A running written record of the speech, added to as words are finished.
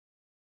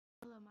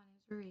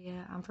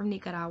Korea. I'm from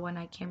Nicaragua and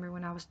I came here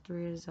when I was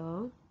 3 years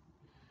old.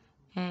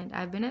 And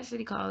I've been at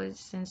City College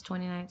since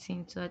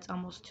 2019, so it's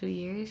almost 2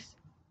 years.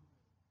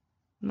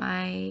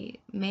 My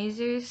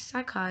major is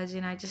psychology,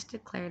 and I just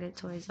declared it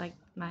towards like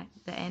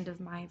the end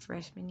of my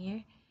freshman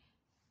year.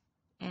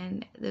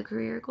 And the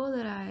career goal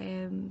that I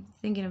am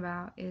thinking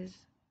about is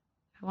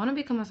I want to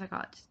become a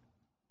psychologist.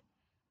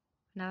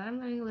 Now that I'm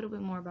learning a little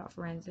bit more about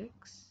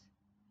forensics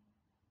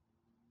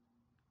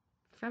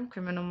from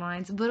Criminal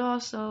Minds, but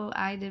also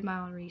I did my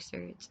own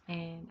research,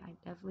 and I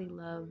definitely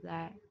love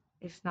that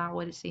it's not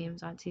what it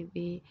seems on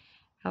TV.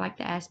 I like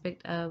the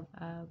aspect of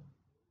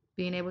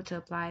being able to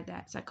apply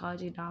that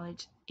psychology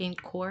knowledge in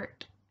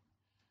court.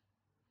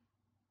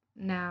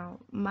 Now,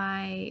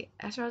 my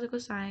astrological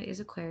sign is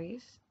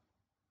Aquarius.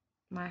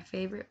 My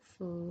favorite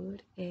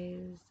food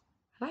is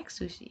I like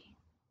sushi.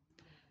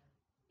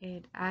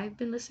 And I've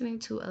been listening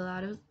to a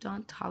lot of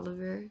Don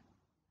Tolliver.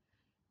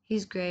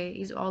 He's great.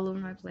 He's all over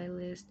my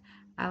playlist.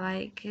 I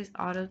like his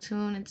auto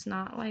tune. It's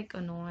not like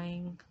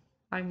annoying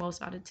like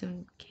most auto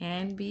tune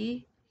can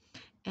be.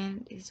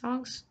 And his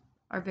songs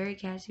are very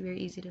catchy, very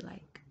easy to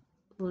like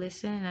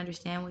listen and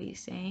understand what he's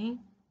saying.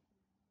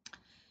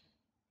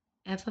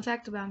 And fun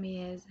fact about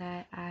me is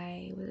that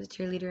I was a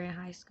cheerleader in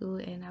high school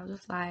and I was a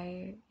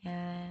flyer.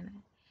 And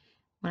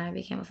when I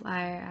became a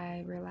flyer,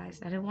 I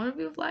realized I didn't want to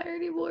be a flyer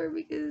anymore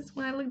because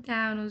when I looked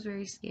down, it was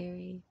very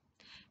scary.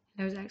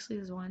 There was actually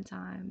this one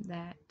time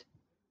that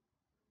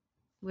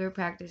we were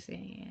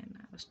practicing and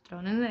I was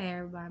thrown in the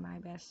air by my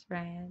best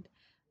friend,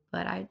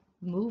 but I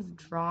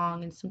moved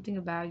wrong and something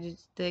about it,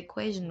 just the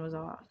equation was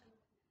off.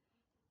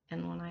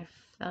 And when I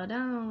fell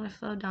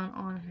down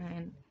on her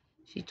and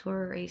she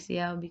tore her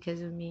ACL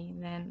because of me.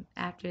 And then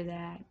after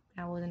that,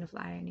 I wasn't a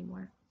flyer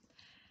anymore.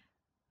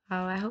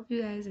 I hope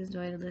you guys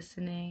enjoyed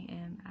listening,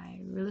 and I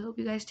really hope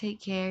you guys take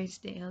care,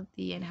 stay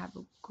healthy, and have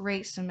a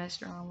great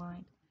semester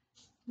online.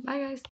 Bye, guys.